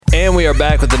And we are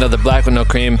back with another Black with No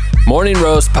Cream Morning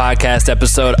Roast podcast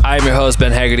episode. I'm your host,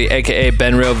 Ben Haggerty, aka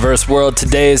Ben Real Verse World.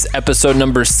 Today's episode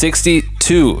number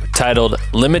 62, titled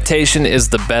Limitation is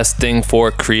the Best Thing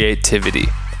for Creativity.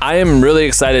 I am really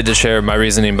excited to share my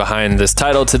reasoning behind this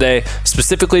title today,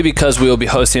 specifically because we will be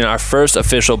hosting our first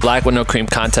official Black with No Cream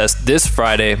contest this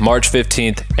Friday, March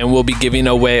 15th, and we'll be giving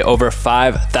away over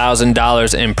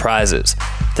 $5,000 in prizes.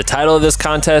 The title of this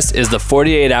contest is the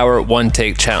 48-Hour One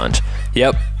Take Challenge.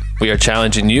 Yep, we are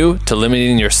challenging you to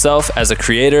limiting yourself as a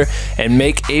creator and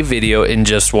make a video in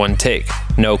just one take,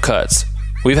 no cuts.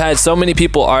 We've had so many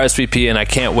people RSVP, and I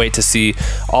can't wait to see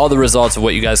all the results of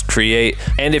what you guys create.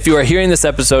 And if you are hearing this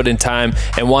episode in time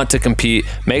and want to compete,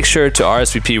 make sure to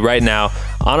RSVP right now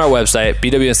on our website,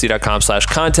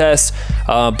 bwnc.com/contest.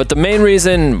 But the main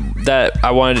reason that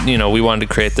we wanted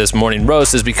to create this morning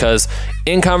roast is because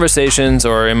in conversations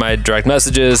or in my direct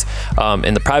messages,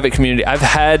 in the private community, I've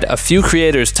had a few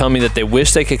creators tell me that they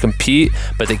wish they could compete,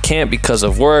 but they can't because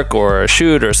of work or a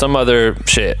shoot or some other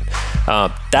shit.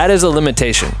 That is a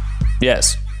limitation,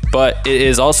 yes, but it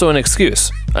is also an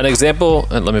excuse. An example,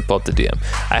 let me pull up the DM.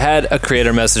 I had a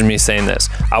creator message me saying this: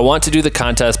 I want to do the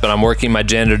contest, but I'm working my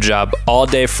janitor job all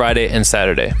day Friday and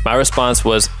Saturday. My response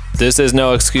was, this is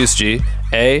no excuse, G.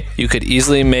 A, you could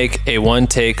easily make a one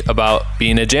take about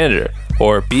being a janitor.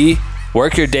 Or B,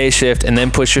 work your day shift and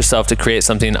then push yourself to create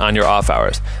something on your off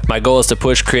hours. My goal is to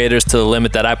push creators to the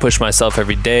limit that I push myself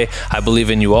every day. I believe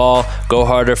in you all. Go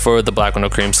harder for the Black with No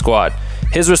Cream squad.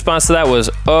 His response to that was,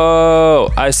 oh,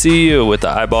 I see you, with the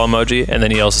eyeball emoji. And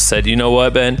then he also said, you know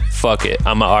what, Ben? Fuck it.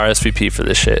 I'm a RSVP for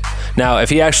this shit. Now, if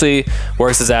he actually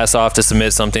works his ass off to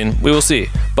submit something, we will see.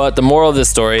 But the moral of this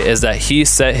story is that he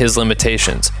set his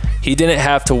limitations. He didn't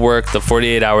have to work the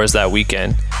 48 hours that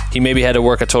weekend. He maybe had to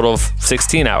work a total of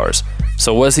 16 hours.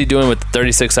 So what is he doing with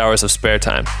 36 hours of spare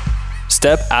time?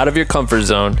 Step out of your comfort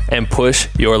zone and push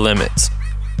your limits.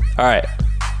 All right.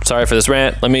 Sorry for this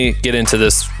rant. Let me get into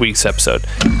this week's episode.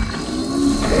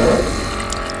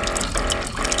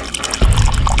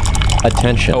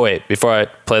 Attention. Oh wait, before I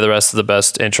play the rest of the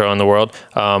best intro in the world,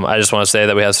 I just want to say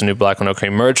that we have some new Black with No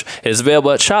Cream merch. It is available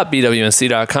at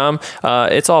shopbwnc.com.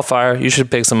 It's all fire. You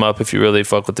should pick some up if you really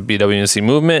fuck with the BWNC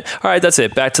movement. All right, that's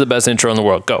it. Back to the best intro in the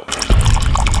world. Go.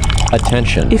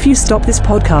 Attention. If you stop this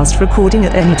podcast recording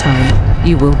at any time,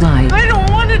 you will die. I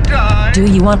don't want to die. Do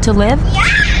you want to live? Yeah.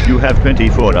 You have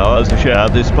 24 hours to share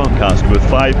this podcast with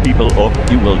 5 people or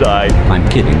you will die. I'm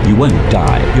kidding, you won't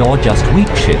die. You're just weak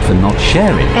shit for not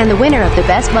sharing. And the winner of the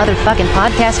best motherfucking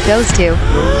podcast goes to...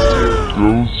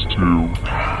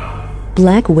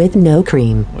 Black with No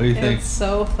Cream. What do you think? It's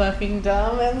so fucking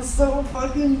dumb and so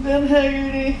fucking Ben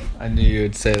Haggerty. I knew you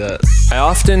would say that. I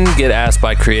often get asked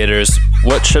by creators,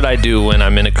 what should I do when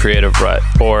I'm in a creative rut?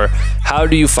 Or how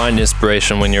do you find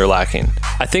inspiration when you're lacking?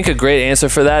 I think a great answer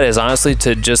for that is honestly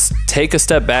to just take a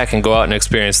step back and go out and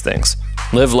experience things.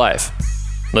 Live life.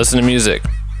 Listen to music.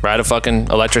 Ride a fucking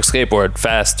electric skateboard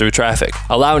fast through traffic.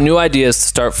 Allow new ideas to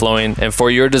start flowing and for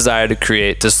your desire to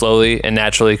create to slowly and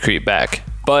naturally creep back.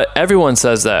 But everyone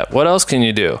says that. What else can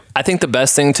you do? I think the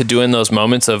best thing to do in those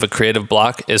moments of a creative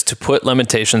block is to put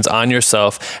limitations on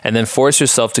yourself and then force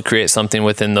yourself to create something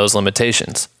within those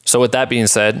limitations. So with that being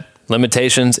said,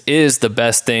 limitations is the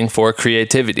best thing for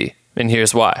creativity. And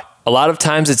here's why. A lot of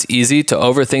times it's easy to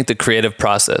overthink the creative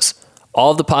process.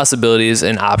 All of the possibilities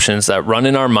and options that run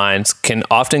in our minds can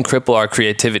often cripple our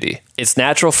creativity. It's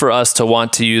natural for us to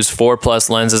want to use 4+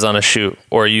 lenses on a shoot,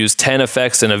 or use 10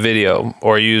 effects in a video,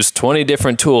 or use 20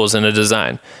 different tools in a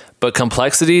design. But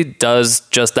complexity does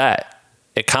just that.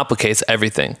 It complicates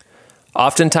everything.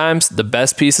 Oftentimes, the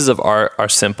best pieces of art are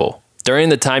simple. During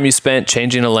the time you spent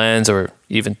changing a lens, or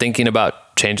even thinking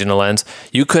about changing a lens,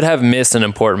 you could have missed an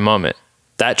important moment.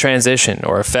 That transition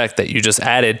or effect that you just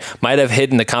added might have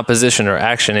hidden the composition or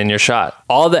action in your shot.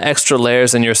 All the extra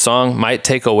layers in your song might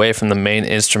take away from the main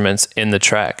instruments in the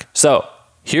track. So,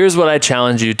 here's what I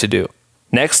challenge you to do.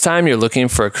 Next time you're looking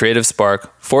for a creative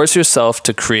spark, force yourself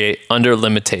to create under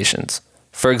limitations.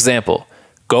 For example,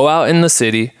 go out in the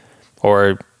city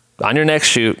or on your next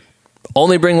shoot,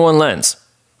 only bring one lens.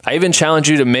 I even challenge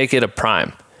you to make it a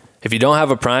prime. If you don't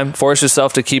have a prime, force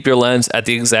yourself to keep your lens at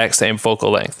the exact same focal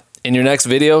length. In your next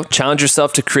video, challenge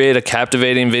yourself to create a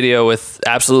captivating video with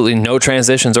absolutely no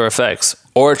transitions or effects.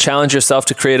 Or challenge yourself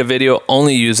to create a video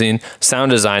only using sound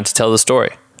design to tell the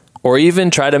story. Or even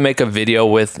try to make a video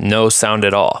with no sound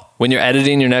at all. When you're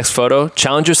editing your next photo,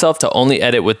 challenge yourself to only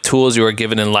edit with tools you are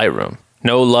given in Lightroom.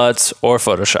 No LUTs or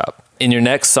Photoshop. In your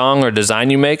next song or design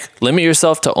you make, limit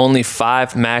yourself to only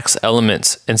 5 max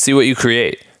elements and see what you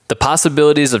create. The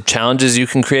possibilities of challenges you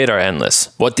can create are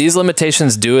endless. What these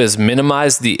limitations do is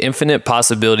minimize the infinite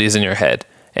possibilities in your head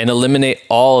and eliminate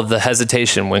all of the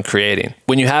hesitation when creating.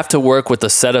 When you have to work with a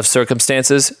set of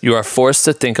circumstances, you are forced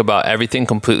to think about everything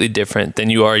completely different than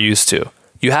you are used to.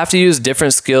 You have to use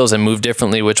different skills and move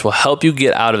differently, which will help you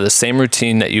get out of the same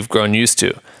routine that you've grown used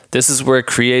to. This is where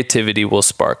creativity will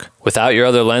spark. Without your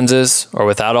other lenses, or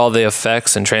without all the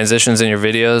effects and transitions in your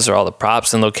videos, or all the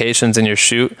props and locations in your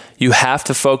shoot, you have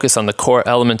to focus on the core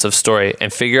elements of story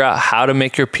and figure out how to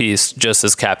make your piece just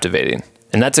as captivating.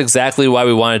 And that's exactly why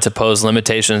we wanted to pose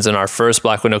limitations in our first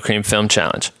Black with No Cream film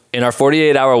challenge. In our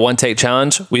 48-hour one-take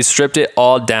challenge, we stripped it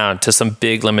all down to some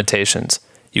big limitations.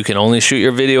 You can only shoot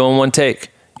your video in one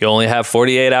take. You only have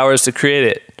 48 hours to create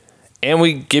it. And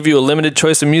we give you a limited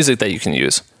choice of music that you can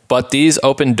use. But these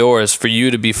open doors for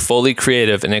you to be fully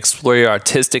creative and explore your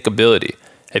artistic ability.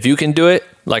 If you can do it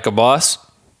like a boss,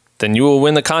 then you will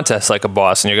win the contest like a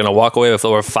boss, and you're going to walk away with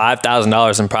over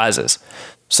 $5,000 in prizes.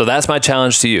 So that's my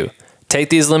challenge to you. Take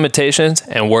these limitations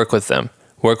and work with them.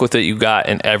 Work with what you got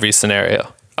in every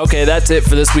scenario. Okay, that's it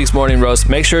for this week's Morning Roast.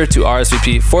 Make sure to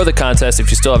RSVP for the contest if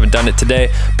you still haven't done it today.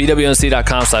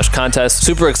 bwnc.com/contest.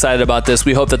 Super excited about this.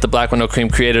 We hope that the Black with No Cream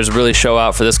creators really show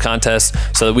out for this contest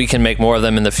so that we can make more of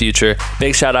them in the future.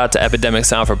 Big shout out to Epidemic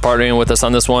Sound for partnering with us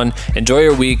on this one. Enjoy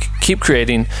your week. Keep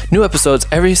creating. New episodes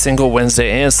every single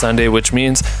Wednesday and Sunday, which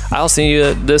means I'll see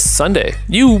you this Sunday.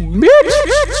 You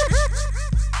bitch!